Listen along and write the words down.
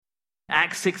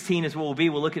Acts 16 is where we'll be.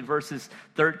 We'll look at verses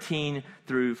 13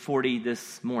 through 40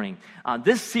 this morning.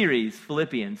 This series,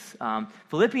 Philippians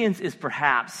is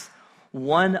perhaps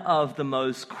one of the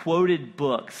most quoted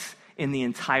books in the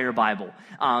entire Bible.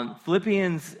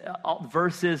 Philippians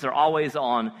verses are always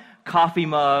on coffee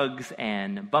mugs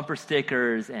and bumper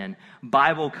stickers and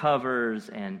Bible covers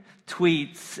and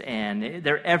tweets, and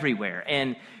they're everywhere.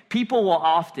 And people will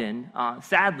often,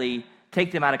 sadly,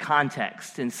 take them out of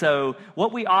context. And so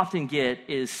what we often get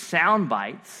is sound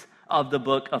bites of the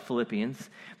book of Philippians.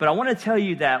 But I want to tell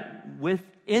you that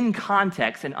within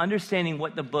context and understanding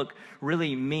what the book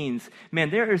really means, man,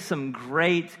 there is some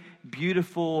great,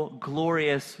 beautiful,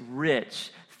 glorious,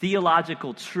 rich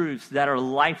theological truths that are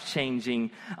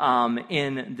life-changing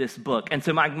in this book. And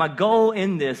so my goal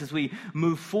in this as we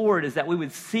move forward is that we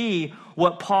would see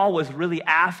what Paul was really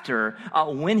after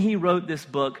when he wrote this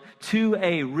book to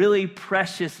a really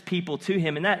precious people to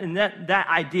him. And that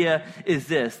idea is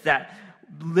this, that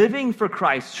living for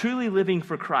Christ, truly living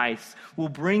for Christ, will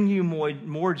bring you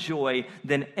more joy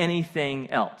than anything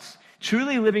else.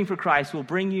 Truly living for Christ will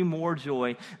bring you more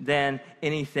joy than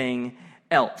anything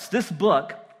else. This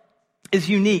book is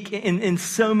unique in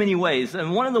so many ways.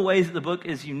 And one of the ways that the book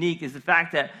is unique is the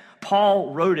fact that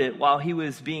Paul wrote it while he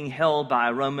was being held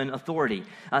by Roman authority.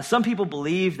 Some people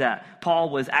believe that Paul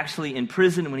was actually in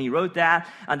prison when he wrote that.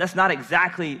 That's not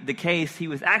exactly the case. He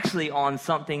was actually on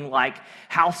something like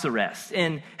house arrest.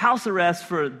 And house arrest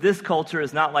for this culture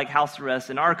is not like house arrest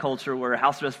in our culture, where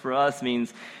house arrest for us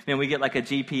means, we get like a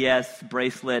GPS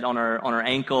bracelet on our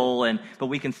ankle, but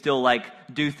we can still like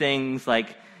do things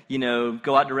like,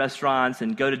 go out to restaurants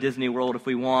and go to Disney World if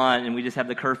we want, and we just have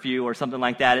the curfew or something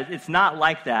like that. It's not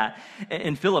like that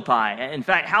in Philippi. In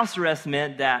fact, house arrest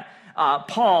meant that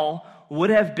Paul would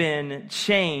have been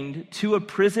chained to a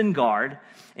prison guard,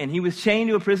 and he was chained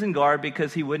to a prison guard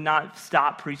because he would not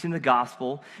stop preaching the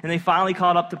gospel. And they finally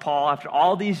caught up to Paul after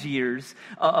all these years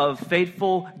of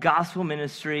faithful gospel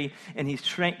ministry, and he's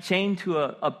chained to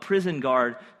a prison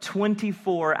guard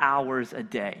 24 hours a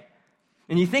day.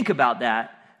 And you think about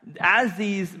that. As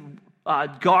these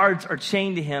guards are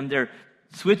chained to him, they're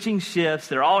switching shifts.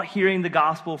 They're all hearing the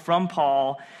gospel from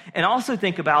Paul. And also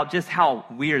think about just how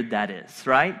weird that is,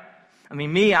 right? I'm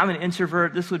an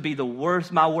introvert. This would be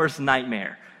my worst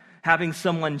nightmare. Having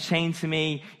someone chained to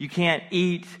me. You can't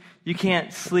eat. You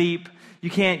can't sleep.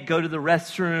 You can't go to the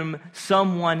restroom.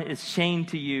 Someone is chained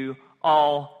to you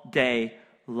all day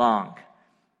long.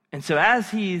 And so as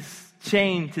he's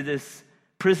chained to this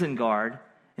prison guard,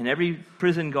 and every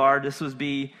prison guard, this would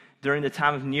be during the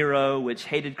time of Nero, which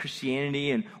hated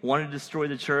Christianity and wanted to destroy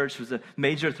the church, was a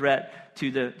major threat to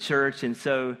the church. And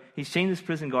so he's chained to this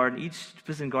prison guard, and each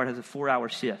prison guard has a 4-hour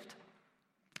shift.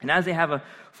 And as they have a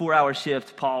 4-hour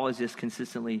shift, Paul is just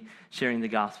consistently sharing the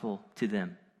gospel to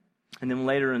them. And then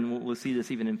later, and we'll see this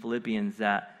even in Philippians,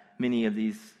 that many of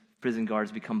these prison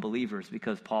guards become believers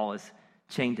because Paul is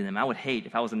chained to them. I would hate,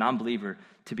 if I was a non-believer,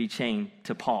 to be chained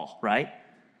to Paul, right?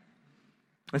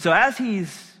 And so as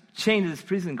he's chained to this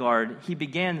prison guard, he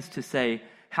begins to say,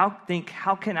 how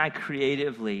can I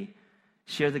creatively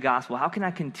share the gospel? How can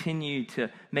I continue to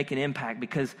make an impact?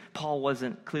 Because Paul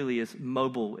wasn't clearly as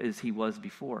mobile as he was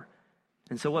before.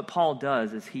 And so what Paul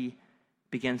does is he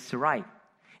begins to write.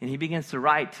 And he begins to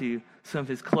write to some of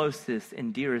his closest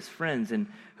and dearest friends. And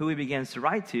who he begins to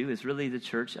write to is really the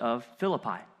church of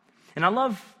Philippi. And I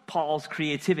love Paul's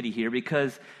creativity here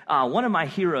because one of my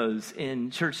heroes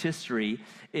in church history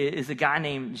is a guy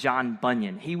named John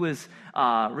Bunyan. He was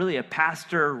really a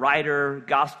pastor, writer,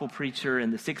 gospel preacher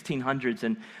in the 1600s.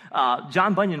 And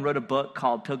John Bunyan wrote a book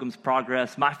called Pilgrim's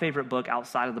Progress, my favorite book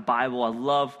outside of the Bible. I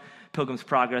love Pilgrim's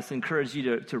Progress. I encourage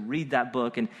you to read that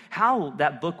book. And how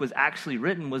that book was actually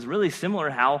written was really similar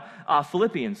to how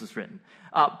Philippians was written.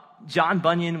 John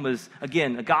Bunyan was,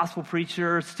 again, a gospel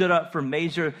preacher, stood up for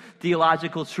major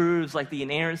theological truths like the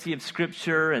inerrancy of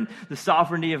Scripture and the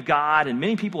sovereignty of God, and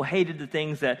many people hated the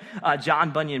things that John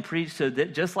Bunyan preached, so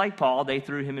that just like Paul, they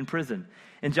threw him in prison.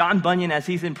 And John Bunyan, as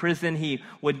he's in prison, he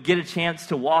would get a chance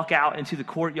to walk out into the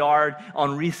courtyard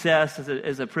on recess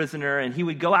as a prisoner, and he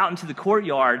would go out into the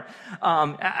courtyard.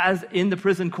 As in the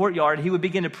prison courtyard, he would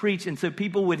begin to preach, and so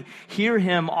people would hear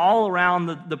him all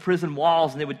around the prison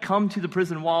walls, and they would come to the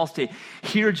prison walls to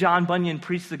hear John Bunyan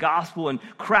preach the gospel, and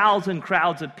crowds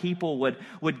of people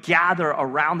would gather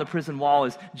around the prison wall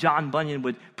as John Bunyan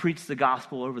would preach the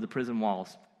gospel over the prison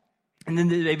walls. And then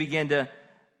they began to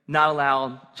not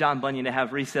allow John Bunyan to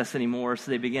have recess anymore. So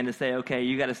they begin to say, okay,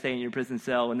 you got to stay in your prison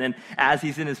cell. And then as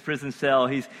he's in his prison cell,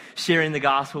 he's sharing the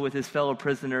gospel with his fellow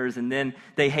prisoners. And then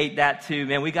they hate that too.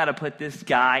 Man, we got to put this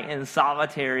guy in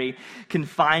solitary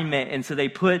confinement. And so they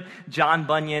put John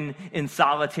Bunyan in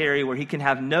solitary where he can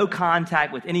have no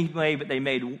contact with anybody, but they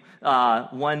made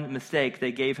one mistake.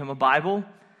 They gave him a Bible.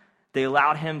 They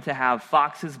allowed him to have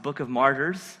Fox's Book of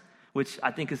Martyrs, which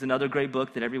I think is another great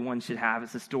book that everyone should have.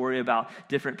 It's a story about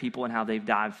different people and how they've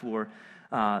died for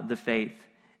the faith.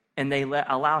 And they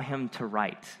allow him to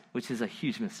write, which is a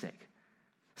huge mistake.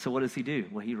 So what does he do?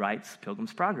 Well, he writes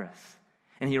Pilgrim's Progress.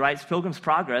 And he writes Pilgrim's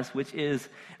Progress, which is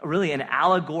really an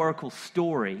allegorical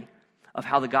story of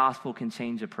how the gospel can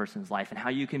change a person's life and how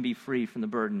you can be free from the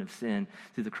burden of sin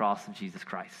through the cross of Jesus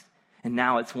Christ. And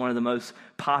now it's one of the most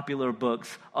popular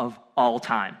books of all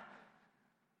time.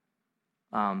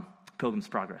 Pilgrim's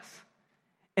Progress.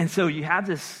 And so you have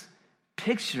this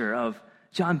picture of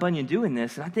John Bunyan doing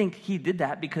this, and I think he did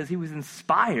that because he was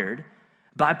inspired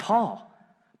by Paul.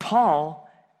 Paul,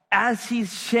 as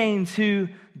he's chained to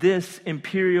this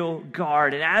imperial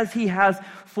guard, and as he has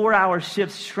 4-hour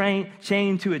shifts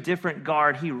chained to a different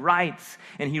guard, he writes,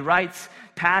 and he writes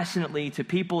passionately to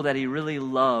people that he really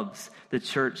loves, the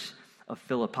church of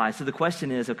Philippi. So the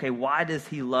question is, okay, why does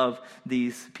he love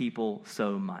these people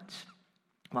so much?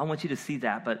 Well, I want you to see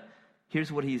that, but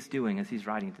here's what he's doing as he's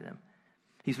writing to them.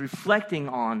 He's reflecting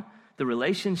on the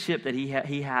relationship that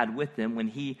he had with them when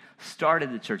he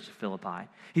started the church of Philippi.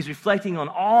 He's reflecting on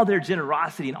all their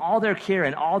generosity and all their care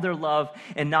and all their love.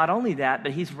 And not only that,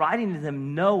 but he's writing to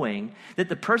them knowing that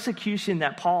the persecution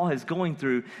that Paul is going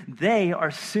through, they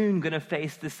are soon going to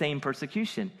face the same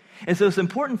persecution. And so it's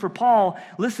important for Paul,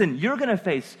 listen, you're going to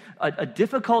face a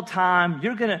difficult time.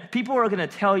 People are going to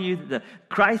tell you that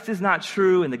Christ is not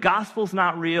true and the gospel's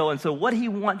not real. And so what he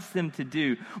wants them to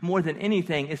do more than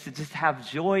anything is to just have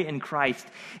joy in Christ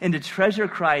and to treasure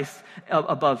Christ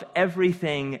above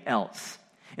everything else.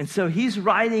 And so he's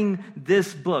writing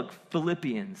this book,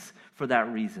 Philippians, for that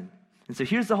reason. And so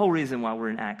here's the whole reason why we're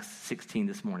in Acts 16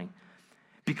 this morning.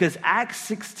 Because Acts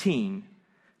 16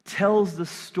 tells the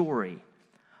story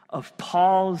of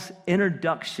Paul's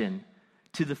introduction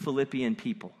to the Philippian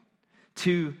people,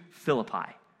 to Philippi.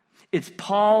 It's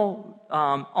Paul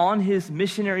on his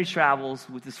missionary travels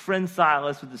with his friend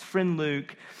Silas, with his friend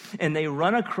Luke, and they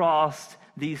run across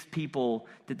these people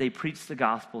that they preach the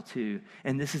gospel to.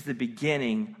 And this is the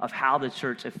beginning of how the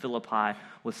church of Philippi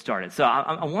was started. So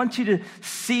I want you to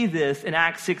see this in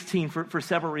Acts 16 for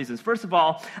several reasons. First of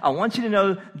all, I want you to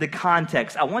know the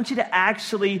context. I want you to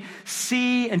actually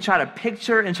see and try to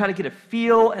picture and try to get a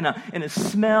feel and a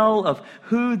smell of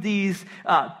who these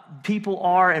people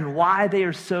are and why they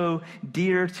are so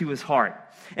dear to his heart.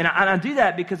 And I do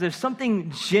that because there's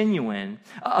something genuine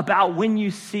about when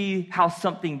you see how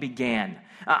something began.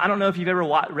 I don't know if you've ever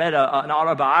read an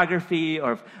autobiography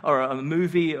or a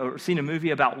movie or seen a movie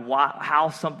about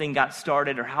how something got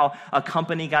started or how a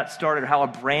company got started or how a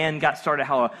brand got started,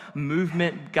 how a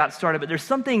movement got started. But there's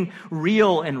something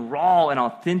real and raw and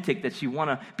authentic that you want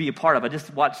to be a part of. I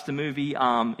just watched the movie.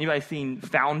 Anybody seen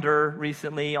Founder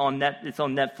recently? It's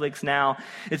on Netflix now.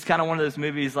 It's kind of one of those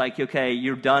movies like, okay,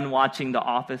 you're done watching The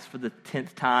Office for the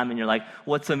 10th time and you're like,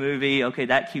 what's a movie? Okay,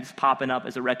 that keeps popping up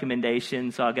as a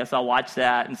recommendation, so I guess I'll watch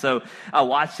that. And so I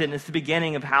watched it, and it's the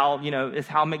beginning of how, it's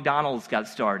how McDonald's got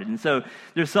started. And so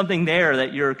there's something there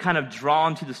that you're kind of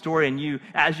drawn to the story, and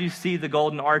as you see the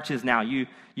golden arches now, you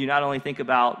not only think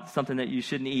about something that you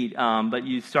shouldn't eat, but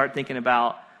you start thinking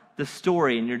about the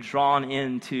story, and you're drawn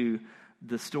into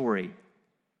the story.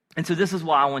 And so this is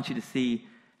why I want you to see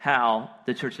how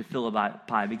the church of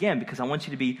Philippi began, because I want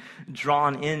you to be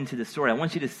drawn into the story. I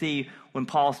want you to see when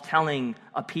Paul's telling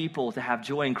a people to have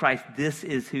joy in Christ, this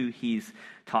is who he's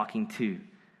talking to.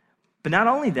 But not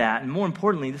only that, and more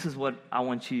importantly, this is what I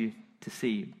want you to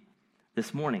see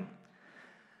this morning.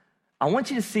 I want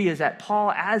you to see is that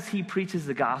Paul, as he preaches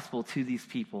the gospel to these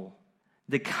people,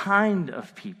 the kind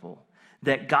of people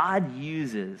that God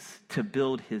uses to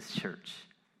build his church.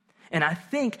 And I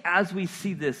think as we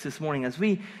see this morning, as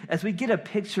we get a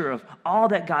picture of all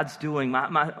that God's doing,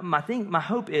 my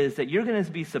hope is that you're going to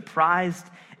be surprised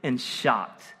and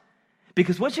shocked.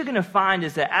 Because what you're going to find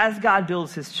is that as God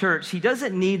builds his church, he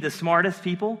doesn't need the smartest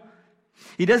people.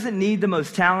 He doesn't need the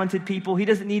most talented people. He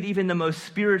doesn't need even the most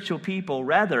spiritual people.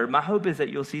 Rather, my hope is that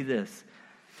you'll see this.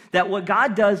 That what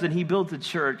God does when he builds a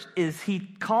church is he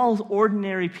calls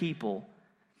ordinary people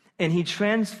and he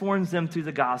transforms them through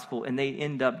the gospel, and they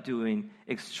end up doing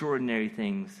extraordinary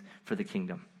things for the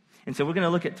kingdom. And so we're going to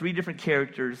look at 3 different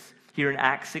characters here in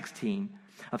Acts 16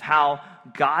 of how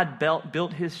God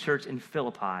built his church in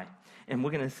Philippi And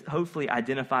we're going to hopefully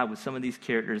identify with some of these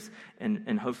characters,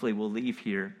 and hopefully we'll leave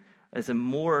here as a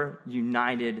more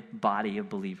united body of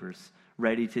believers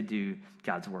ready to do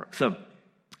God's work. So,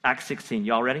 Acts 16,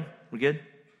 y'all ready? We good?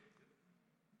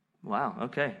 Wow,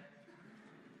 okay.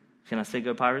 Can I say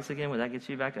go Pirates again? Would that get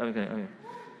you back? Okay.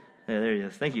 Yeah, there he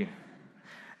is. Thank you.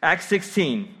 Acts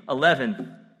 16,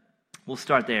 11. We'll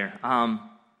start there.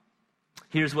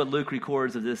 Here's what Luke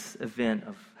records of this event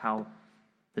of how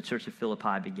the church of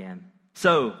Philippi began.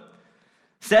 So,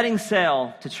 setting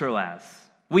sail to Troas,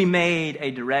 we made a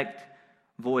direct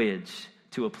voyage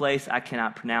to a place I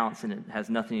cannot pronounce, and it has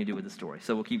nothing to do with the story.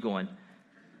 So we'll keep going.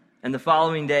 And the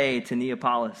following day to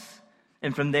Neapolis,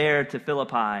 and from there to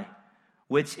Philippi,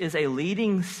 which is a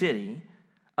leading city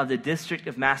of the district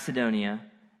of Macedonia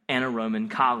and a Roman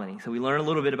colony. So we learn a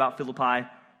little bit about Philippi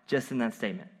just in that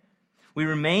statement. We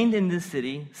remained in this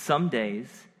city some days,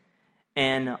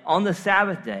 and on the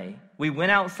Sabbath day, we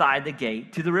went outside the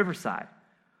gate to the riverside,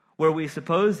 where we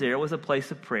supposed there was a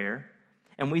place of prayer,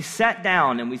 and we sat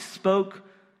down and we spoke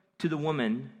to the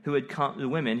women who had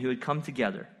come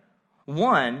together.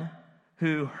 One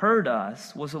who heard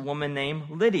us was a woman named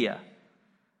Lydia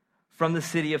from the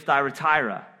city of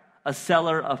Thyatira, a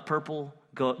seller of purple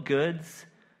goods,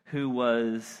 who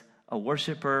was a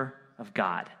worshiper of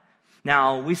God.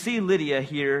 Now, we see Lydia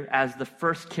here as the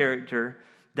first character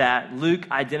that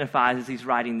Luke identifies as he's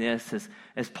writing this,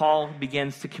 as Paul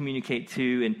begins to communicate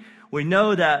to. And we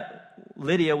know that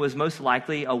Lydia was most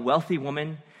likely a wealthy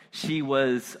woman. She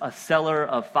was a seller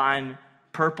of fine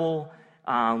purple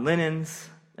linens.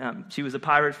 She was a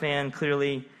pirate fan,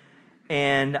 clearly.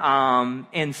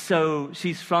 And so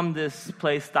she's from this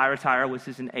place, Thyatira, which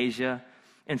is in Asia.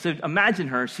 And so imagine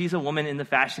her. She's a woman in the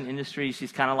fashion industry.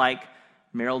 She's kind of like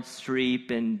Meryl Streep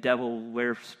in Devil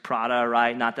Wears Prada,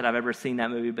 right? Not that I've ever seen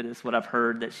that movie, but it's what I've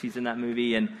heard that she's in that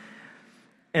movie.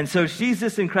 And so she's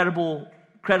this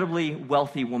incredibly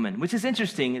wealthy woman, which is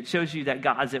interesting. It shows you that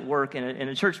God's at work in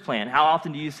a church plan. How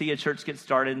often do you see a church get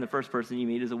started and the first person you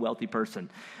meet is a wealthy person?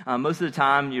 Most of the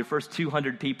time, your first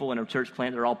 200 people in a church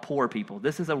plant, they're all poor people.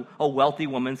 This is a wealthy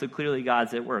woman, so clearly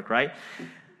God's at work, right?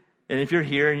 And if you're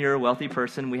here and you're a wealthy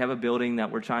person, we have a building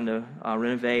that we're trying to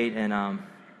renovate, and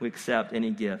we accept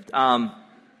any gift.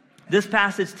 This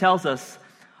passage tells us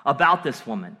about this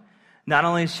woman. Not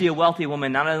only is she a wealthy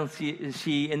woman, not only is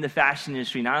she in the fashion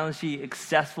industry, not only is she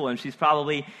successful, and she's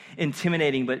probably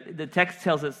intimidating, but the text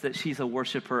tells us that she's a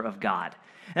worshiper of God.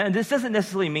 And this doesn't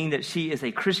necessarily mean that she is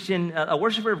a Christian. A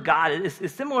worshiper of God is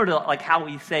similar to like how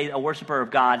we say a worshiper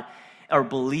of God or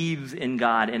believes in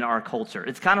God in our culture.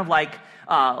 It's kind of like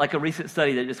a recent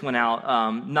study that just went out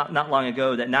not long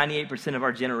ago, that 98% of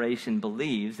our generation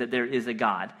believes that there is a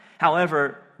God.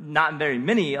 However, not very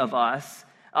many of us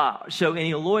show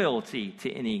any loyalty to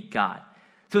any God.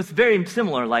 So it's very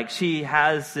similar. Like, she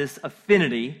has this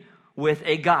affinity with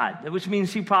a God, which means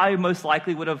she probably most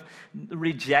likely would have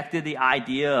rejected the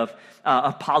idea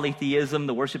of polytheism,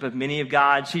 the worship of many of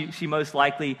God. She most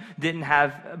likely didn't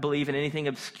believe in anything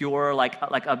obscure, like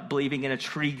believing in a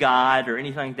tree god or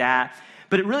anything like that.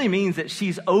 But it really means that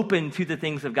she's open to the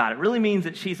things of God. It really means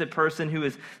that she's a person who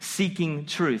is seeking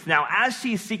truth. Now, as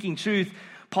she's seeking truth,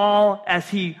 Paul, as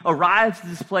he arrives at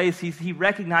this place, he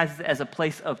recognizes it as a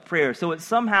place of prayer. So it's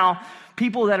somehow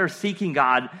people that are seeking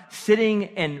God,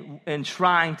 sitting and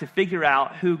trying to figure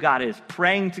out who God is,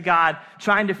 praying to God,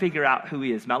 trying to figure out who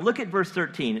he is. Now look at verse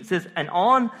 13. It says, "And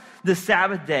on the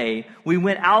Sabbath day, we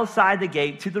went outside the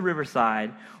gate to the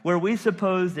riverside, where we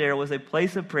supposed there was a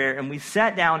place of prayer, and we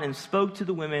sat down and spoke to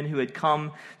the women who had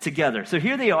come together." So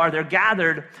here they are, they're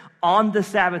gathered on the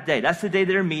Sabbath day. That's the day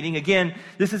they're meeting. Again,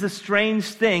 this is a strange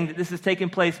thing that this has taken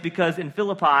place, because in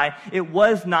Philippi, it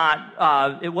was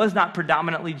not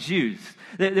predominantly Jews.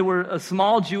 There were a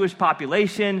small Jewish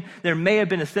population. There may have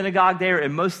been a synagogue there. It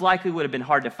most likely would have been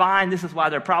hard to find. This is why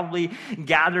they're probably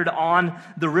gathered on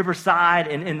the riverside.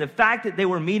 And the fact that they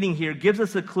were meeting here gives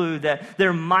us a clue that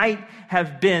there might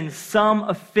have been some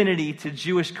affinity to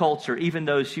Jewish culture, even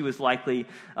though she was likely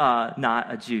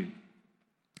not a Jew.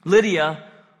 Lydia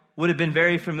would have been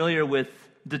very familiar with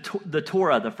the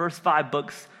Torah, the first 5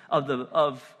 books of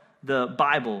the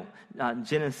Bible,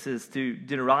 Genesis through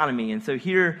Deuteronomy. And so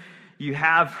here you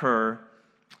have her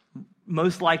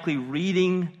most likely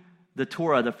reading the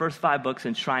Torah, the first 5 books,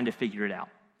 and trying to figure it out.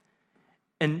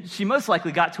 And she most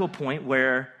likely got to a point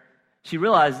where she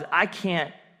realized, I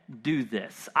can't do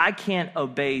this. I can't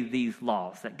obey these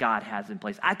laws that God has in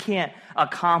place. I can't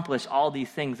accomplish all these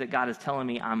things that God is telling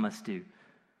me I must do.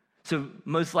 So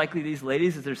most likely these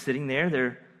ladies, as they're sitting there,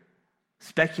 they're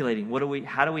speculating.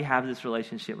 How do we have this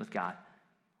relationship with God?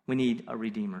 We need a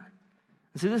redeemer.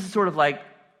 And so this is sort of like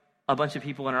a bunch of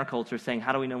people in our culture saying,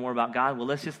 how do we know more about God? Well,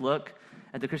 let's just look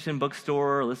at the Christian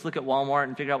bookstore, or let's look at Walmart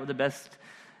and figure out what the best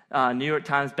New York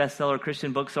Times bestseller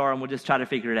Christian books are, and we'll just try to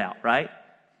figure it out, right?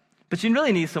 But you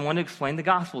really need someone to explain the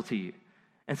gospel to you.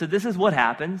 And so this is what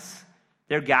happens.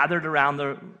 They're gathered around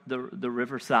the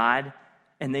riverside,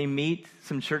 and they meet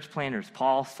some church planters,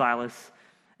 Paul, Silas,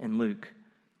 and Luke.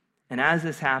 And as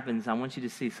this happens, I want you to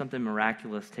see something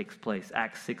miraculous takes place.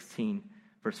 Acts 16,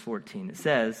 verse 14. It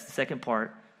says, second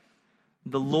part,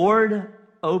 the Lord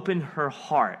opened her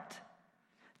heart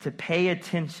to pay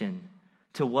attention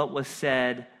to what was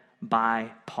said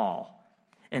by Paul.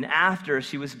 And after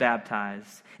she was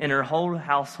baptized, and her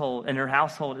household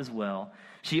as well,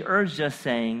 she urged us,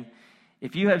 saying,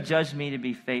 if you have judged me to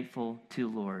be faithful to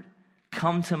the Lord,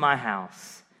 come to my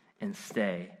house and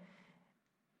stay.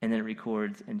 And then it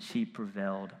records, and she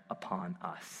prevailed upon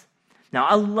us. Now,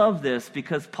 I love this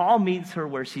because Paul meets her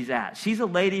where she's at. She's a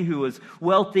lady who was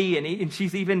wealthy, and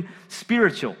she's even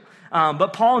spiritual.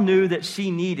 But Paul knew that she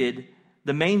needed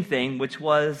the main thing, which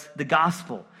was the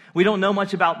gospel. We don't know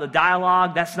much about the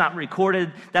dialogue. That's not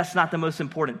recorded. That's not the most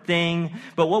important thing.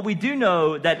 But what we do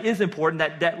know that is important,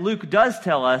 that Luke does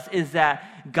tell us, is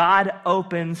that God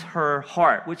opens her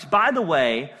heart, which, by the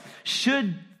way,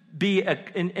 should be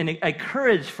a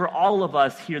courage for all of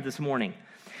us here this morning.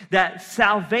 That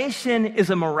salvation is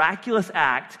a miraculous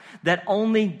act that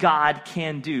only God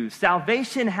can do.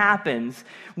 Salvation happens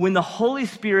when the Holy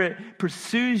Spirit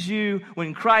pursues you,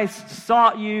 when Christ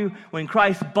sought you, when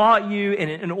Christ bought you. And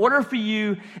in order for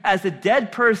you as a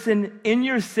dead person in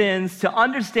your sins to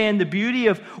understand the beauty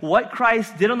of what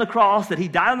Christ did on the cross, that he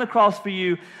died on the cross for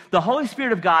you, the Holy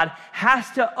Spirit of God has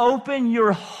to open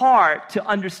your heart to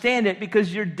understand it,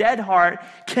 because your dead heart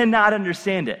cannot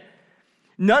understand it.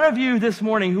 None of you this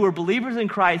morning who are believers in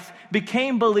Christ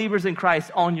became believers in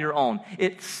Christ on your own.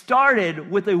 It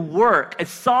started with a work, a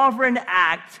sovereign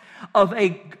act of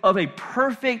a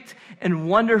perfect and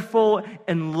wonderful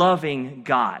and loving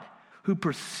God who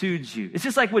pursued you. It's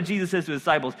just like what Jesus says to his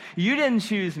disciples. You didn't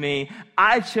choose me.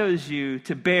 I chose you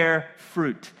to bear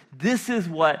fruit. This is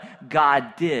what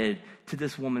God did to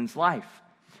this woman's life.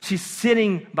 She's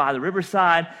sitting by the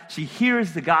riverside. She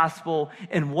hears the gospel,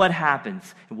 and what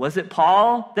happens? Was it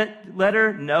Paul that led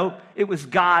her? No, it was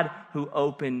God who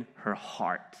opened her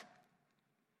heart.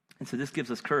 And so this gives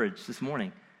us courage this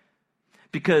morning,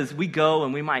 because we go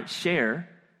and we might share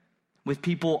with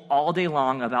people all day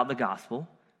long about the gospel,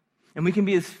 and we can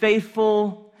be as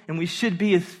faithful, and we should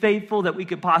be as faithful that we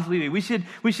could possibly be. We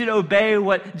should obey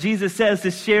what Jesus says to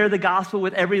share the gospel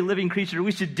with every living creature.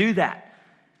 We should do that.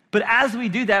 But as we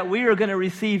do that, we are going to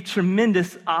receive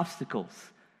tremendous obstacles.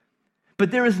 But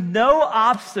there is no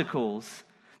obstacles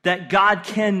that God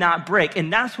cannot break.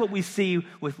 And that's what we see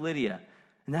with Lydia.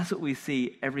 And that's what we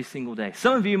see every single day.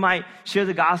 Some of you might share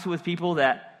the gospel with people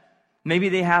that maybe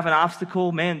they have an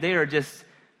obstacle. Man, they are just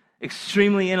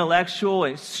extremely intellectual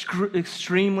and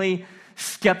extremely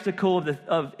skeptical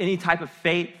of any type of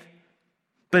faith.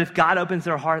 But if God opens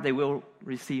their heart, they will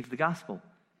receive the gospel.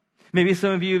 Maybe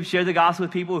some of you have shared the gospel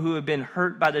with people who have been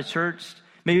hurt by the church,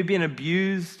 maybe been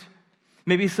abused,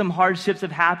 maybe some hardships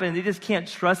have happened. They just can't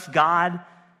trust God.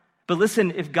 But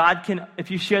listen,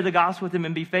 if you share the gospel with them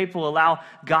and be faithful, allow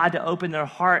God to open their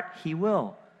heart, he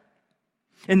will.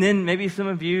 And then maybe some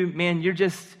of you, man,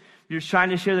 you're trying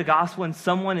to share the gospel and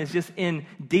someone is just in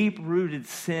deep-rooted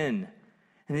sin.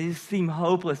 And they just seem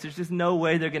hopeless. There's just no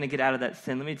way they're going to get out of that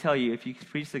sin. Let me tell you, if you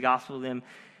preach the gospel to them,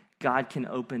 God can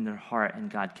open their heart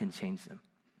and God can change them.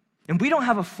 And we don't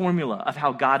have a formula of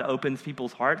how God opens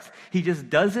people's hearts. He just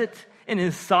does it in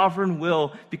his sovereign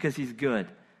will because he's good.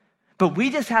 But we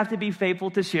just have to be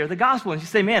faithful to share the gospel. And you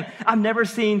say, man, I've never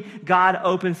seen God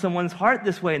open someone's heart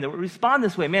this way and they would respond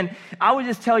this way. Man, I would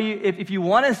just tell you, if you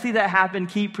want to see that happen,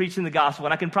 keep preaching the gospel.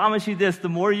 And I can promise you this, the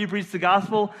more you preach the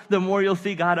gospel, the more you'll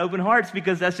see God open hearts,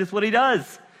 because that's just what he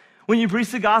does. When you preach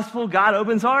the gospel, God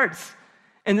opens hearts.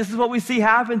 And this is what we see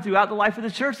happen throughout the life of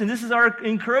the church. And this is our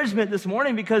encouragement this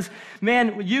morning, because,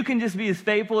 man, you can just be as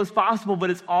faithful as possible, but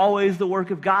it's always the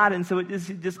work of God. And so it is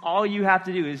just all you have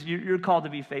to do is you're called to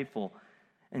be faithful.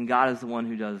 And God is the one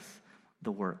who does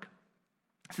the work.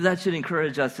 So that should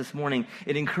encourage us this morning.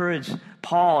 It encouraged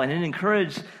Paul and it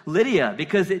encouraged Lydia,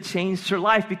 because it changed her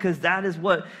life, because that is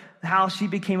how she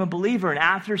became a believer. And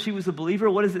after she was a believer,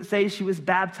 what does it say? She was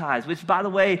baptized, which, by the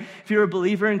way, if you're a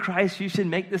believer in Christ, you should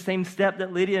make the same step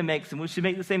that Lydia makes. And we should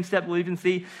make the same step. We'll even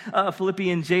see a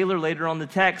Philippian jailer later on the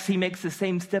text. He makes the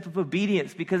same step of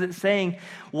obedience, because it's saying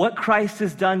what Christ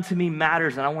has done to me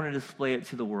matters, and I want to display it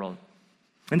to the world.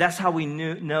 And that's how we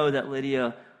know that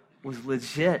Lydia was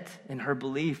legit in her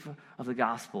belief of the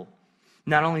gospel.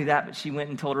 Not only that, but she went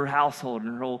and told her household,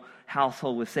 and her whole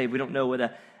household was saved. We don't know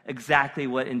exactly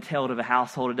what entailed of a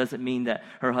household. It doesn't mean that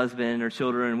her husband and her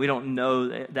children, we don't know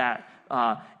that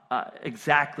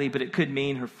exactly, but it could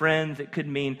mean her friends, it could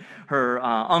mean her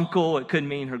uncle, it could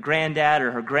mean her granddad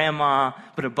or her grandma,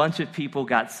 but a bunch of people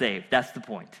got saved. That's the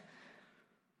point.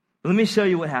 Let me show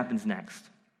you what happens next.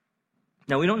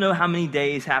 Now, we don't know how many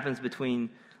days happens between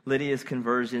Lydia's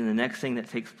conversion and the next thing that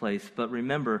takes place, but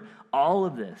remember, all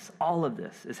of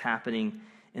this is happening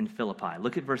in Philippi.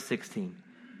 Look at verse 16.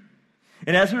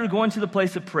 And as we were going to the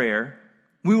place of prayer,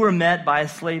 we were met by a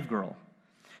slave girl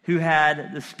who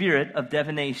had the spirit of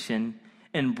divination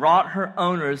and brought her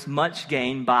owners much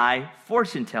gain by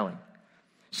fortune telling.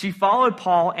 She followed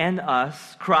Paul and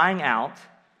us, crying out,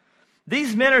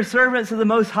 "These men are servants of the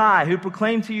Most High, who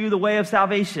proclaim to you the way of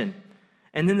salvation."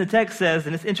 And then the text says,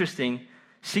 and it's interesting,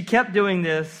 she kept doing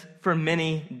this for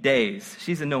many days.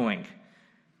 She's annoying.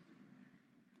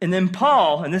 And then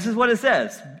Paul, and this is what it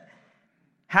says,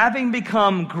 having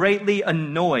become greatly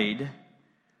annoyed,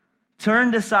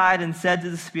 turned aside and said to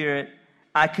the spirit,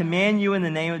 "I command you in the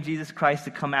name of Jesus Christ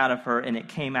to come out of her." And it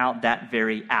came out that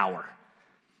very hour.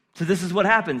 So this is what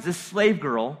happens. This slave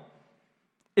girl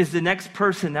is the next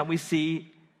person that we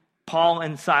see Paul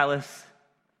and Silas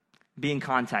be in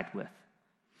contact with.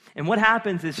 And what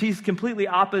happens is she's completely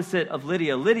opposite of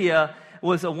Lydia. Lydia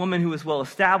was a woman who was well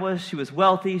established. She was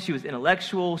wealthy. She was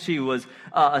intellectual. She was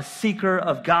a seeker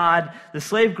of God. The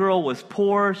slave girl was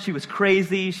poor. She was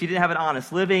crazy. She didn't have an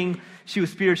honest living. She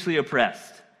was spiritually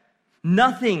oppressed.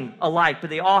 Nothing alike, but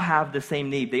they all have the same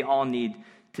need. They all need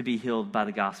to be healed by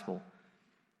the gospel.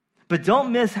 But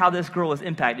don't miss how this girl was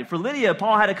impacted. For Lydia,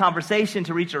 Paul had a conversation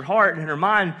to reach her heart and her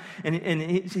mind, and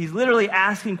he's literally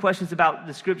asking questions about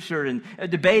the scripture and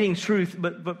debating truth.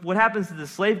 But what happens to the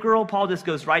slave girl? Paul just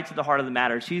goes right to the heart of the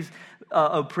matter. She's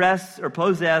oppressed or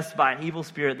possessed by an evil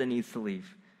spirit that needs to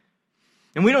leave.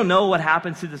 And we don't know what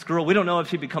happens to this girl. We don't know if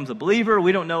she becomes a believer.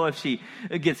 We don't know if she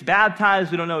gets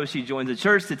baptized. We don't know if she joins a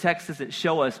church. The text doesn't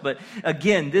show us. But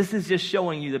again, this is just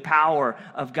showing you the power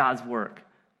of God's work.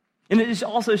 And it just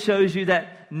also shows you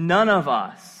that none of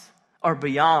us are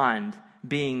beyond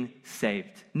being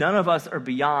saved. None of us are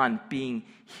beyond being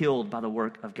healed by the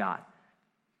work of God.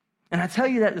 And I tell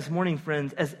you that this morning,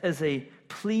 friends, as a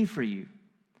plea for you.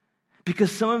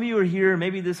 Because some of you are here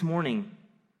maybe this morning,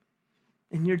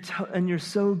 and you're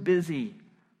so busy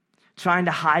trying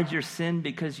to hide your sin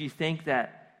because you think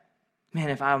that, man,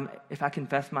 if I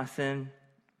confess my sin,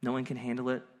 no one can handle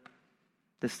it.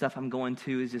 The stuff I'm going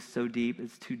to is just so deep,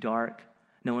 it's too dark.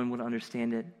 No one will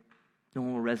understand it. No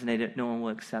one will resonate it. No one will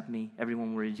accept me.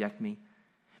 Everyone will reject me.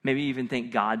 Maybe you even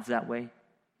think God's that way.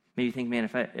 Maybe you think, man,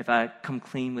 if I come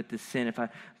clean with this sin, if I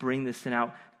bring this sin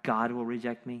out, God will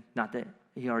reject me. Not that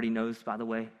he already knows, by the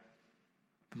way.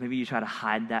 But maybe you try to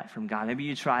hide that from God. Maybe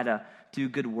you try to do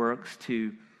good works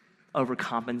to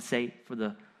overcompensate for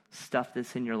the stuff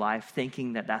that's in your life,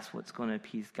 thinking that that's what's going to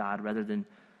appease God rather than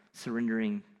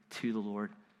surrendering to the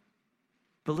Lord.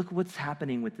 But look what's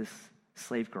happening with this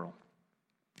slave girl.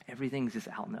 Everything's just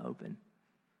out in the open.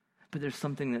 But there's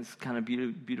something that's kind of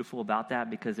beautiful about that,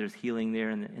 because there's healing there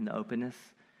in the openness.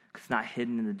 It's not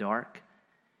hidden in the dark.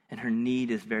 And her need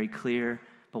is very clear.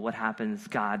 But what happens?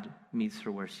 God meets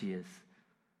her where she is.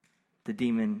 The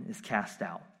demon is cast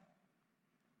out.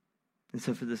 And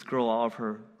so for this girl, all of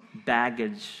her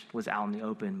baggage was out in the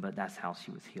open, but that's how she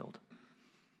was healed.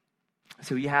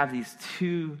 So you have these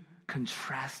two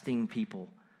contrasting people,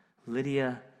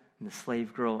 Lydia and the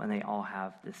slave girl, and they all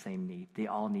have the same need. They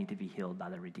all need to be healed by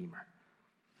the Redeemer.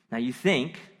 Now you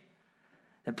think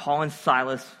that Paul and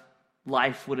Silas'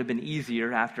 life would have been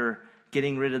easier after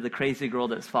getting rid of the crazy girl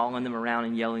that's following them around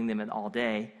and yelling them at all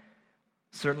day.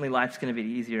 Certainly life's going to be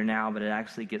easier now, but it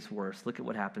actually gets worse. Look at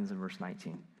what happens in verse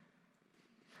 19.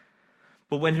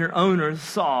 But when her owners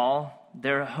saw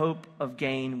their hope of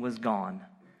gain was gone,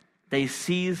 they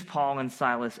seized Paul and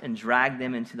Silas and dragged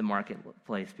them into the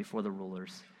marketplace before the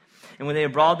rulers. And when they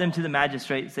had brought them to the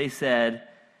magistrates, they said,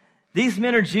 "These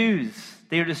men are Jews.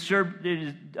 They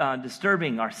are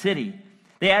disturbing our city.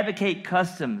 They advocate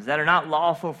customs that are not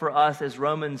lawful for us as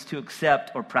Romans to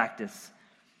accept or practice."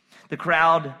 The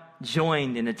crowd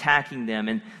joined in attacking them,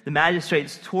 and the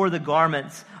magistrates tore the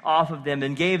garments off of them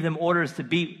and gave them orders to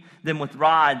beat them with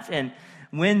rods. And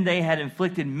when they had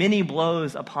inflicted many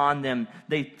blows upon them,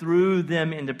 they threw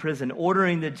them into prison,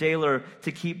 ordering the jailer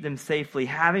to keep them safely.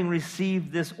 Having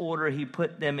received this order, he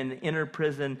put them in the inner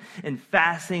prison and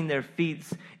fastening their feet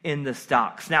in the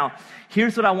stocks. Now,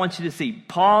 here's what I want you to see.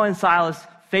 Paul and Silas,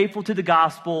 faithful to the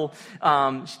gospel.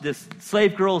 This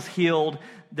slave girl's healed.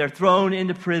 They're thrown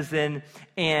into prison.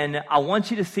 And I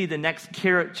want you to see the next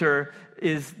character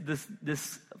is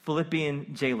this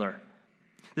Philippian jailer.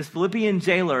 This Philippian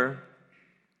jailer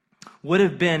would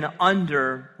have been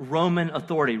under Roman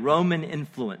authority, Roman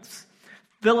influence.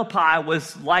 Philippi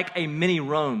was like a mini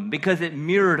Rome because it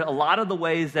mirrored a lot of the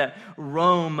ways that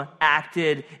Rome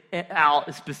acted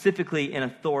out, specifically in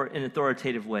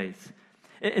authoritative ways.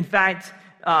 In fact,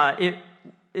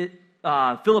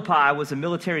 Philippi was a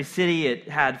military city. It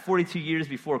had 42 years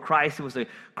before Christ. It was a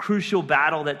crucial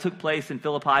battle that took place in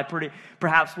Philippi,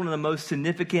 perhaps one of the most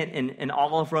significant in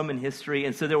all of Roman history.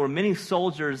 And so there were many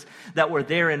soldiers that were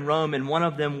there in Rome, and one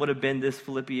of them would have been this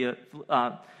Philippian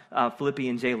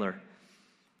jailer.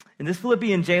 And this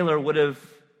Philippian jailer would have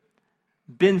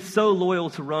been so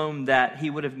loyal to Rome that he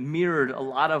would have mirrored a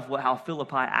lot of how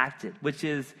Philippi acted, which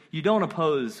is, you don't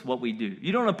oppose what we do.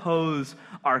 You don't oppose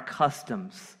our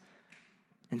customs.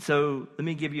 And so let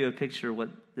me give you a picture of what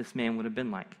this man would have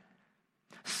been like.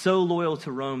 So loyal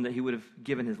to Rome that he would have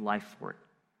given his life for it.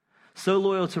 So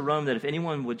loyal to Rome that if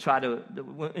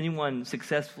anyone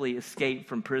successfully escaped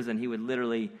from prison, he would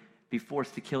literally be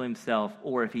forced to kill himself,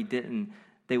 or if he didn't,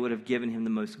 they would have given him the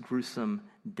most gruesome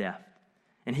death.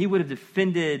 And he would have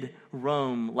defended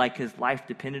Rome like his life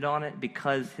depended on it,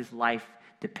 because his life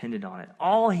depended on it.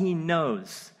 All he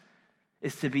knows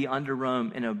is to be under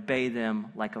Rome and obey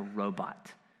them like a robot.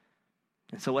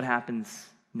 And so what happens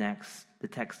next? The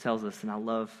text tells us, and I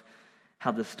love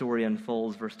how the story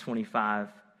unfolds, verse 25.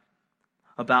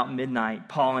 About midnight,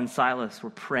 Paul and Silas were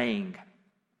praying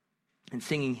and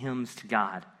singing hymns to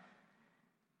God,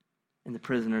 and the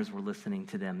prisoners were listening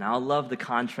to them. Now, I love the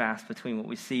contrast between what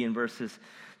we see in verses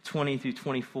 20 through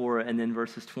 24 and then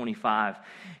verses 25.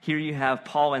 Here you have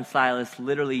Paul and Silas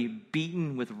literally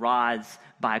beaten with rods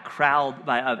by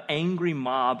an angry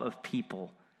mob of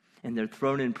people, and they're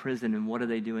thrown in prison. And what are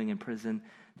they doing in prison?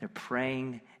 They're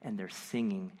praying and they're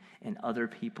singing, and other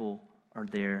people are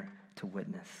there to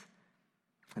witness.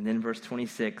 And then verse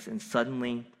 26, and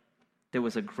suddenly there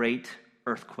was a great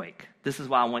earthquake. This is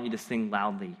why I want you to sing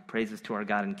loudly praises to our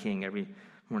God and King every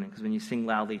morning, because when you sing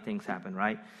loudly, things happen,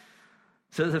 right?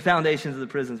 So the foundations of the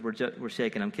prisons were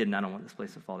shaken. I'm kidding. I don't want this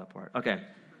place to fall apart. Okay.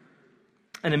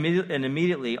 And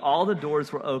immediately all the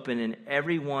doors were open and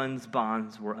everyone's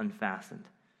bonds were unfastened.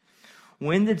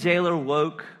 When the jailer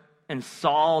woke and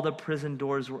saw the prison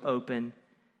doors were open,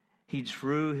 he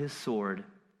drew his sword.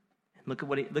 Look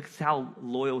at how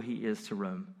loyal he is to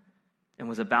Rome, and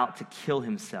was about to kill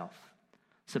himself,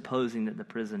 supposing that the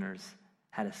prisoners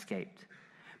had escaped.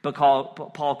 But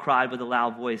Paul cried with a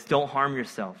loud voice, "Don't harm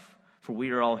yourself, for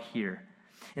we are all here."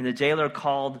 And the jailer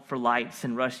called for lights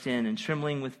and rushed in, and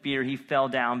trembling with fear, he fell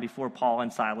down before Paul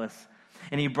and Silas.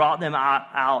 And he brought them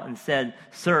out and said,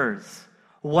 "Sirs,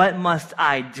 what must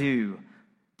I do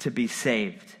to be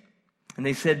saved?" And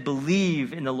they said,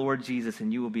 "Believe in the Lord Jesus,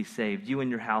 and you will be saved, you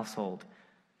and your household."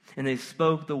 And they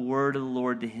spoke the word of the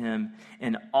Lord to him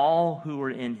and all who were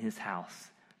in his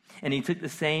house. And he took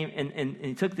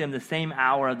he took them the same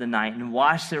hour of the night and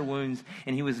washed their wounds,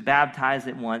 and he was baptized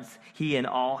at once, he and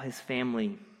all his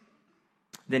family.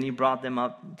 Then he brought them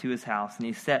up to his house, and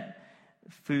he set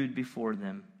food before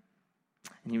them.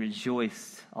 And he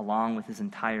rejoiced along with his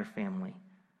entire family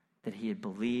that he had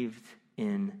believed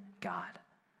in God.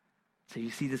 So you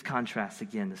see this contrast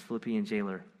again, this Philippian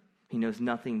jailer. He knows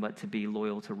nothing but to be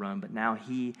loyal to Rome, but now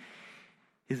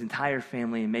his entire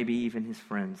family, and maybe even his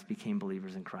friends, became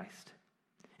believers in Christ.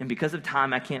 And because of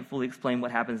time, I can't fully explain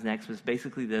what happens next, but it's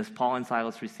basically this. Paul and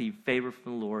Silas receive favor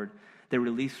from the Lord. They're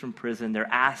released from prison.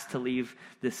 They're asked to leave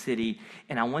the city.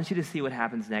 And I want you to see what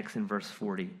happens next in verse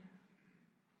 40.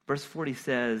 Verse 40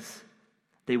 says,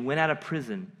 they went out of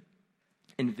prison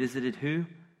and visited who?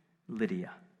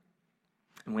 Lydia.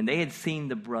 And when they had seen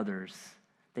the brothers,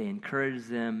 they encouraged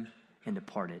them and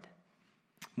departed.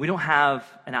 We don't have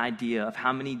an idea of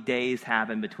how many days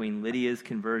happened between Lydia's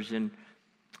conversion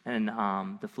and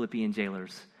the Philippian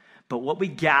jailers. But what we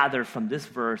gather from this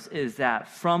verse is that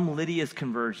from Lydia's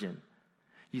conversion,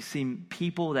 you see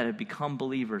people that have become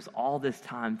believers all this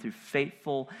time through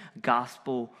faithful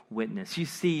gospel witness. You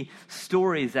see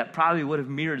stories that probably would have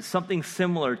mirrored something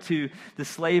similar to the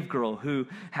slave girl who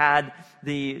had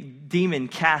the demon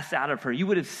cast out of her. You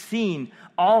would have seen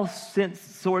all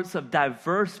sorts of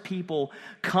diverse people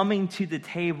coming to the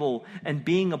table and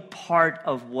being a part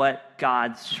of what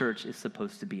God's church is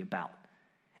supposed to be about.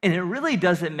 And it really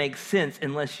doesn't make sense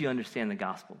unless you understand the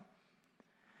gospel.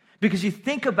 Because you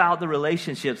think about the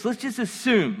relationships. Let's just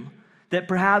assume that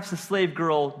perhaps the slave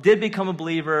girl did become a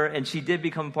believer and she did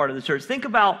become a part of the church. Think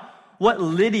about what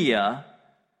Lydia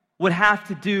would have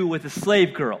to do with a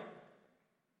slave girl.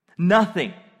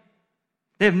 Nothing.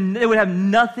 They would have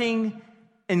nothing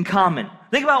in common.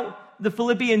 Think about the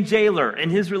Philippian jailer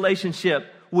and his relationship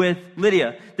with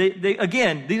Lydia.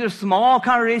 Again, these are small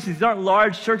congregations. These aren't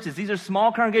large churches. These are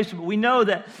small congregations. But we know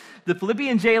that the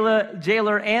Philippian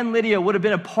jailer and Lydia would have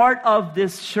been a part of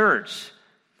this church.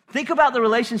 Think about the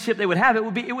relationship they would have.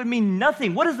 It would mean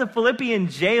nothing. What is the Philippian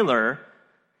jailer,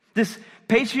 this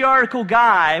patriarchal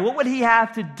guy, what would he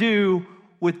have to do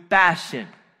with Bastion?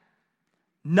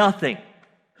 Nothing.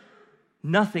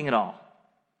 Nothing at all.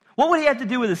 What would he have to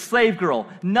do with a slave girl?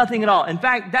 Nothing at all. In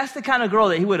fact, that's the kind of girl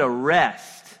that he would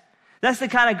arrest. That's the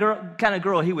kind of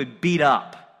girl he would beat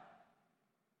up.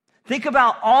 Think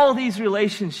about all these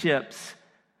relationships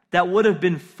that would have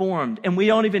been formed. And we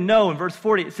don't even know. In verse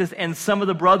 40, it says, and some of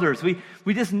the brothers. We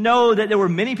just know that there were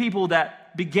many people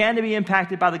that began to be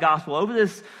impacted by the gospel over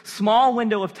this small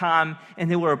window of time, and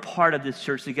they were a part of this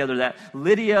church together, that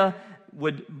Lydia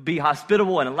would be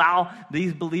hospitable and allow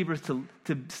these believers to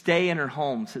stay in her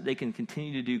home so that they can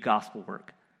continue to do gospel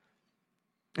work.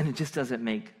 And it just doesn't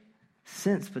make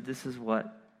sense, but this is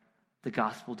what the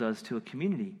gospel does to a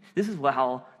community. This is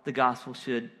how the gospel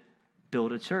should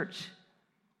build a church.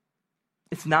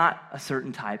 It's not a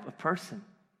certain type of person.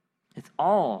 It's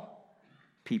all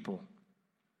people.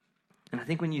 And I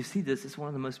think when you see this, it's one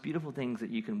of the most beautiful things that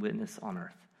you can witness on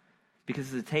earth,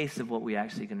 because it's a taste of what we're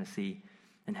actually going to see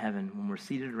in heaven when we're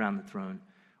seated around the throne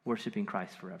worshiping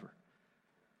Christ forever.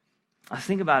 I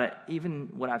think about it, even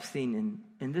what I've seen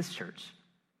in this church.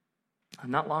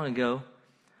 Not long ago,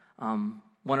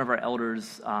 one of our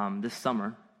elders this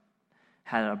summer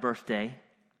had a birthday.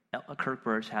 Kirk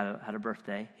Birch had a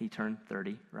birthday. He turned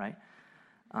 30, right?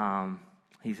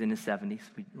 He's in his 70s.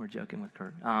 We're joking with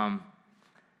Kirk.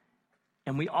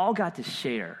 And we all got to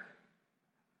share.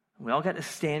 We all got to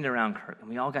stand around Kirk, and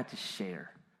we all got to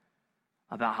share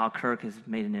about how Kirk has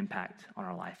made an impact on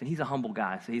our life. And he's a humble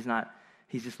guy, so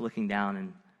he's just looking down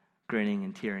and grinning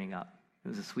and tearing up. It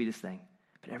was the sweetest thing.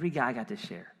 But every guy got to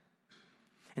share.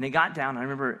 And it got down. I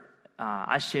remember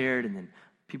I shared, and then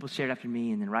people shared after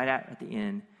me, and then right at the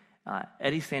end,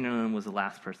 Eddie Sanderlin was the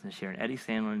last person to share. And Eddie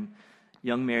Sanderlin,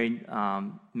 young married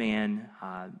man,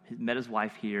 met his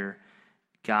wife here,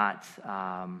 he's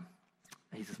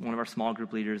one of our small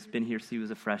group leaders, been here since he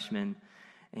was a freshman,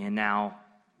 and now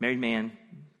married man,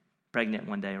 pregnant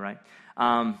one day, right?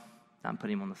 I'm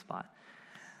putting him on the spot.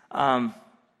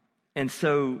 And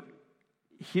so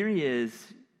here he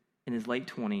is in his late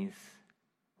 20s,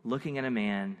 looking at a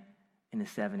man in his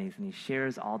 70s, and he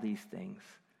shares all these things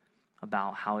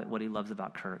about what he loves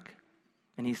about Kirk.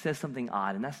 And he says something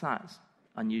odd, and that's not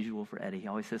unusual for Eddie. He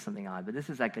always says something odd, but this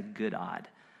is like a good odd.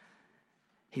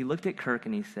 He looked at Kirk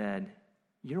and he said,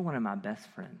 "You're one of my best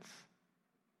friends."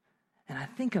 And I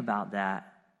think about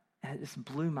that, and it just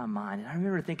blew my mind. And I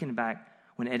remember thinking back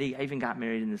when Eddie even got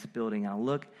married in this building, and I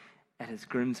look at his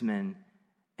groomsmen,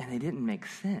 and they didn't make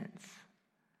sense,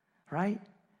 right?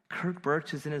 Kirk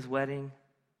Birch is in his wedding.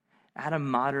 Adam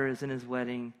Motter is in his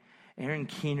wedding. Aaron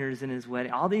Keener is in his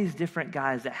wedding. All these different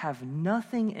guys that have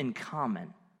nothing in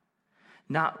common.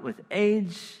 Not with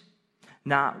age,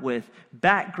 not with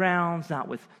backgrounds, not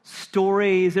with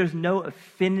stories. There's no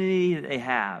affinity that they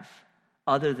have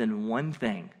other than one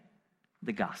thing,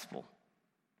 the gospel.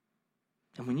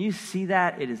 And when you see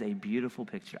that, it is a beautiful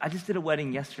picture. I just did a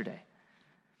wedding yesterday.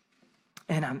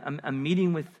 And I'm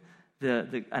meeting with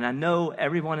and I know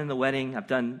everyone in the wedding.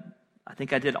 I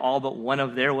think I did all but one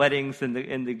of their weddings in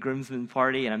the groomsmen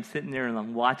party, and I'm sitting there and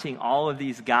I'm watching all of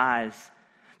these guys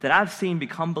that I've seen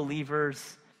become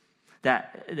believers,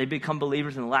 that they become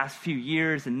believers in the last few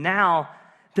years, and now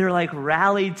they're like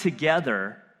rallied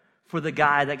together for the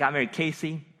guy that got married,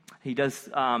 Casey. He does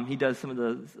some of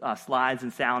the slides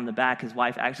and sound in the back. His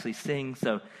wife actually sings.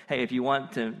 So, hey, if you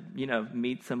want to,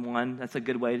 meet someone, that's a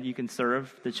good way that you can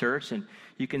serve the church, and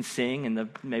you can sing, and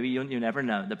maybe you never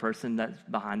know the person that's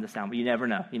behind the sound, but you never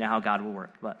know. You know how God will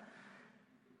work.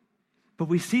 But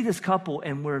we see this couple,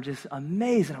 and we're just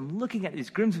amazed. And I'm looking at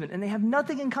these groomsmen, and they have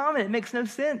nothing in common. It makes no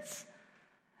sense.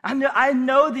 I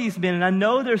know these men, and I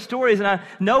know their stories, and I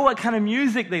know what kind of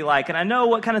music they like, and I know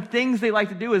what kind of things they like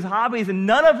to do as hobbies, and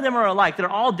none of them are alike. They're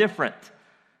all different.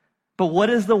 But what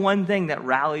is the one thing that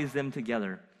rallies them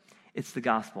together? It's the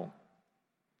gospel.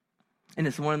 And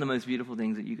it's one of the most beautiful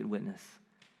things that you could witness.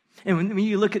 And when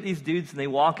you look at these dudes and they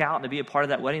walk out and to be a part of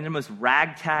that wedding, they're the most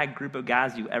ragtag group of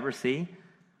guys you ever see.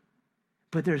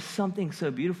 But there's something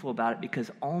so beautiful about it, because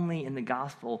only in the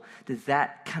gospel does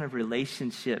that kind of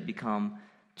relationship become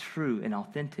true and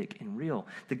authentic and real.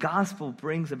 The gospel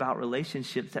brings about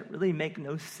relationships that really make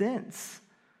no sense.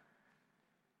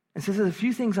 And so there's a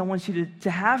few things I want you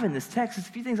to have in this text. There's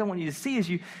a few things I want you to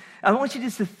see I want you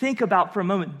just to think about for a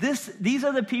moment. These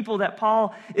are the people that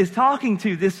Paul is talking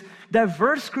to, this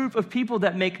diverse group of people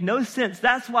that make no sense.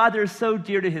 That's why they're so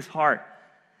dear to his heart.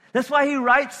 That's why he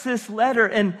writes this letter.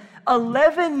 And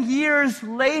 11 years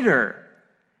later,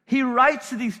 he writes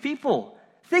to these people.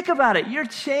 Think about it. You're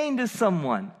chained to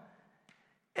someone.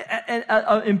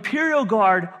 An imperial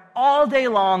guard all day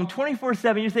long,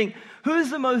 24/7. You think, who's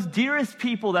the most dearest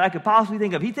people that I could possibly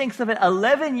think of? He thinks of it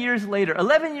 11 years later.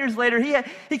 11 years later,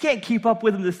 he can't keep up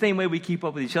with them the same way we keep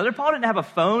up with each other. Paul didn't have a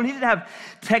phone. He didn't have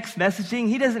text messaging.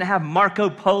 He doesn't have Marco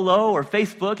Polo or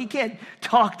Facebook. He can't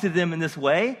talk to them in this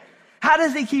way. How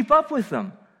does he keep up with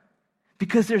them?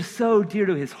 Because they're so dear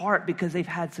to his heart, because they've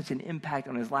had such an impact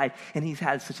on his life, and he's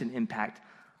had such an impact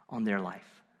on their life.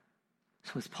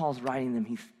 So as Paul's writing them,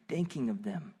 he's thinking of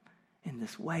them in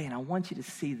this way. And I want you to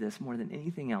see this more than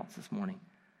anything else this morning,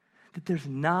 that there's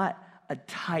not a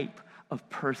type of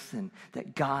person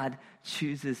that God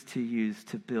chooses to use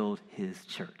to build his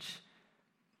church.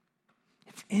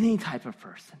 It's any type of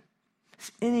person.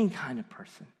 It's any kind of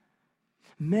person.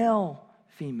 Male,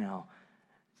 female,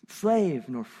 slave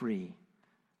nor free,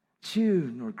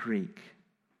 Jew nor Greek,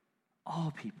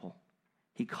 all people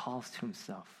he calls to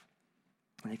himself,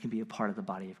 and they can be a part of the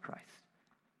body of Christ.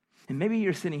 And maybe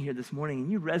you're sitting here this morning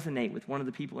and you resonate with one of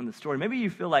the people in the story. Maybe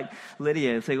you feel like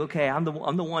Lydia and say, okay, I'm the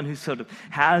one who sort of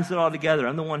has it all together.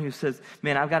 I'm the one who says,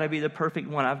 man, I've got to be the perfect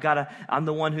one. I'm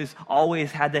the one who's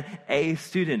always had the A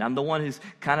student. I'm the one who's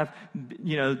kind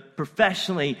of,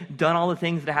 professionally done all the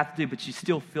things that I have to do, but you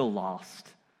still feel lost.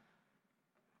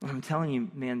 And I'm telling you,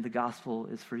 man, the gospel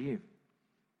is for you.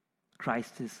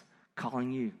 Christ is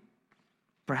calling you.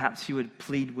 Perhaps you would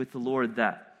plead with the Lord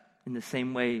that in the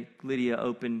same way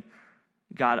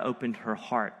God opened her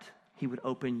heart, he would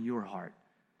open your heart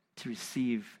to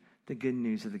receive the good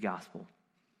news of the gospel.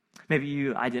 Maybe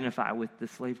you identify with the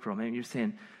slave girl. Maybe you're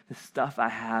saying, the stuff I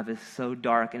have is so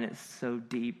dark and it's so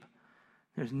deep.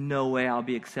 There's no way I'll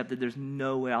be accepted. There's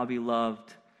no way I'll be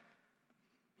loved.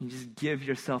 You just give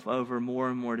yourself over more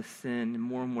and more to sin and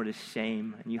more to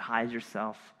shame, and you hide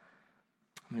yourself.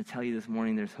 I'm going to tell you this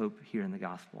morning, there's hope here in the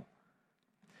gospel.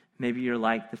 Maybe you're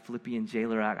like the Philippian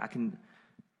jailer. I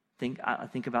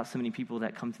think about so many people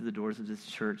that come to the doors of this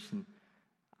church, and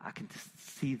I can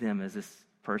just see them as this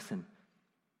person.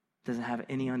 Doesn't have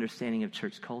any understanding of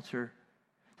church culture.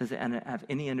 Doesn't have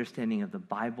any understanding of the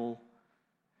Bible.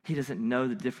 He doesn't know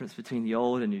the difference between the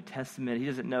Old and New Testament. He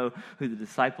doesn't know who the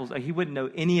disciples are. He wouldn't know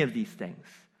any of these things.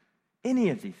 Any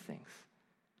of these things.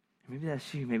 Maybe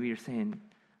that's you. Maybe you're saying,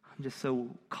 I'm just so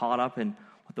caught up in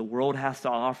what the world has to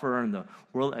offer, and the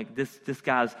world, like this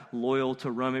guy's loyal to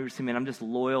Rome. Maybe you're saying, man, I'm just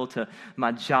loyal to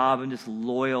my job. I'm just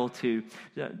loyal to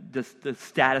the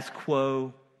status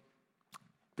quo.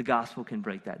 The gospel can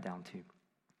break that down too.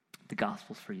 The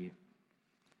gospel's for you.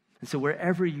 And so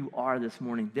wherever you are this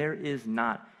morning, there is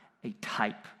not a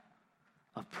type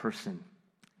of person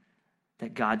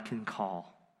that God can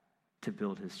call to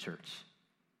build his church.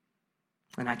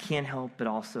 And I can't help but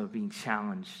also being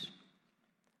challenged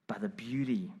by the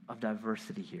beauty of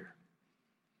diversity here.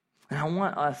 And I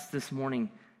want us this morning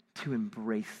to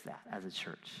embrace that as a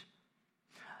church.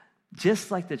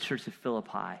 Just like the church of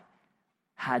Philippi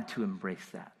had to embrace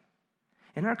that.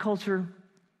 In our culture,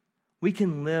 we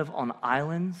can live on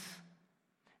islands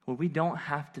where we don't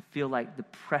have to feel like the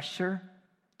pressure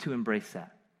to embrace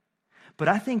that. But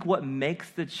I think what makes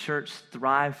the church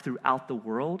thrive throughout the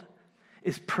world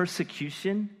is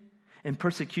persecution, and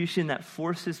persecution that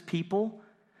forces people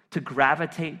to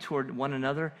gravitate toward one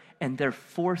another, and they're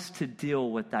forced to deal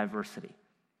with diversity.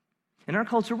 In our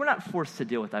culture, we're not forced to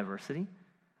deal with diversity.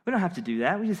 We don't have to do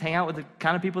that. We just hang out with the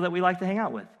kind of people that we like to hang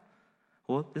out with.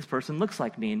 Well, this person looks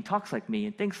like me and talks like me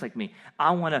and thinks like me.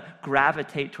 I want to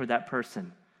gravitate toward that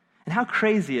person. And how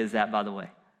crazy is that, by the way?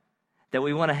 That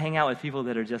we want to hang out with people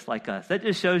that are just like us. That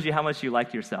just shows you how much you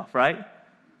like yourself, right?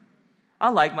 I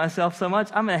like myself so much,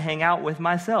 I'm going to hang out with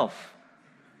myself.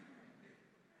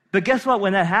 But guess what?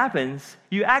 When that happens,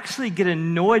 you actually get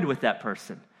annoyed with that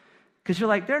person. Because you're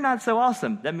like, they're not so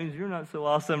awesome. That means you're not so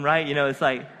awesome, right? It's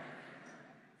like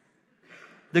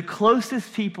the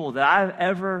closest people that I've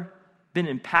ever been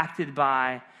impacted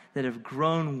by, that have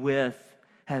grown with,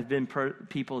 have been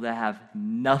people that have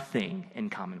nothing in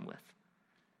common with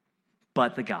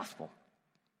but the gospel.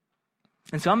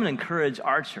 And so I'm going to encourage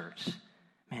our church,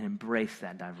 man, embrace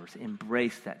that diversity,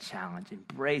 embrace that challenge,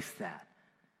 embrace that.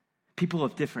 People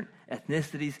of different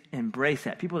ethnicities, embrace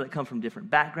that. People that come from different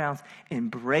backgrounds,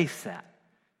 embrace that.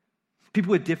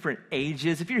 People with different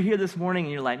ages. If you're here this morning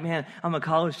and you're like, man, I'm a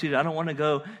college student. I don't want to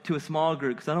go to a small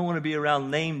group because I don't want to be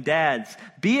around lame dads.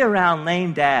 Be around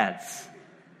lame dads.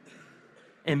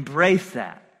 Embrace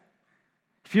that.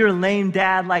 If you're a lame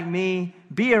dad like me,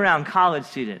 be around college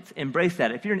students. Embrace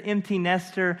that. If you're an empty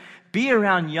nester, be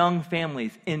around young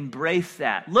families. Embrace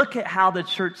that. Look at how the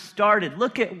church started.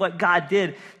 Look at what God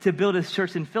did to build his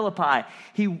church in Philippi.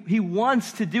 He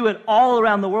wants to do it all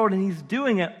around the world, and he's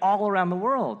doing it all around the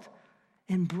world.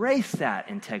 Embrace that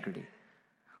integrity.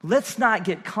 Let's not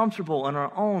get comfortable in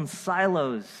our own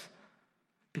silos,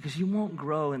 because you won't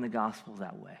grow in the gospel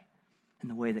that way, in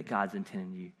the way that God's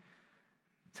intended you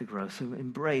to grow. So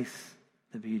embrace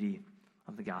the beauty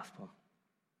of the gospel.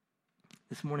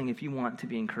 This morning, if you want to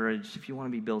be encouraged, if you want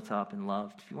to be built up and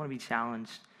loved, if you want to be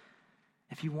challenged,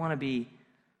 if you want to be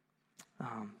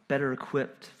better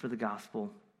equipped for the gospel,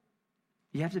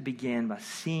 you have to begin by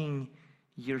seeing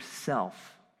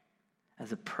yourself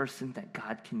as a person that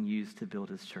God can use to build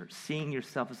his church. Seeing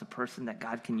yourself as a person that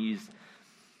God can use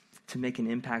to make an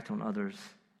impact on others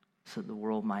so that the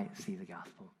world might see the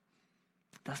gospel.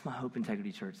 That's my hope,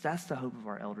 Integrity Church. That's the hope of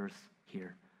our elders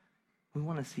here. We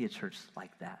want to see a church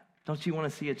like that. Don't you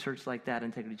want to see a church like that,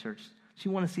 Integrity Church? Do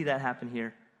you want to see that happen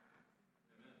here?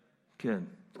 Good.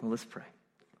 Well, let's pray.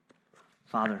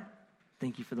 Father,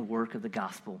 thank you for the work of the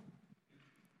gospel.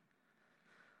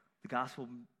 The gospel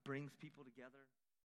brings people together.